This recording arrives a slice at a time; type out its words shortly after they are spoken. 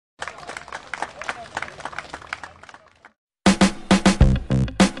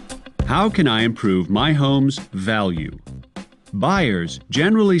How can I improve my home's value? Buyers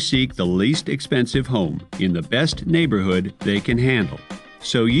generally seek the least expensive home in the best neighborhood they can handle.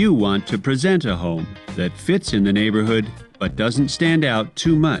 So you want to present a home that fits in the neighborhood but doesn't stand out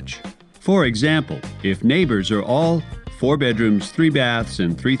too much. For example, if neighbors are all 4 bedrooms, 3 baths,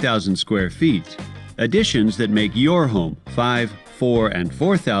 and 3,000 square feet, additions that make your home 5, 4, and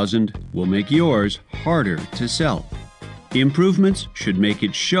 4,000 will make yours harder to sell. Improvements should make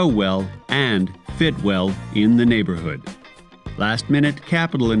it show well and fit well in the neighborhood. Last-minute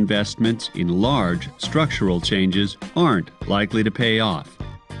capital investments in large structural changes aren't likely to pay off,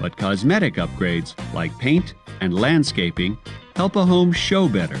 but cosmetic upgrades like paint and landscaping help a home show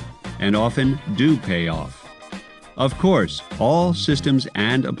better and often do pay off. Of course, all systems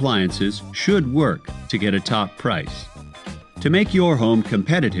and appliances should work to get a top price. To make your home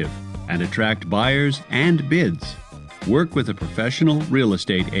competitive and attract buyers and bids, work with a professional real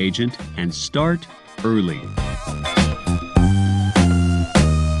estate agent and start early.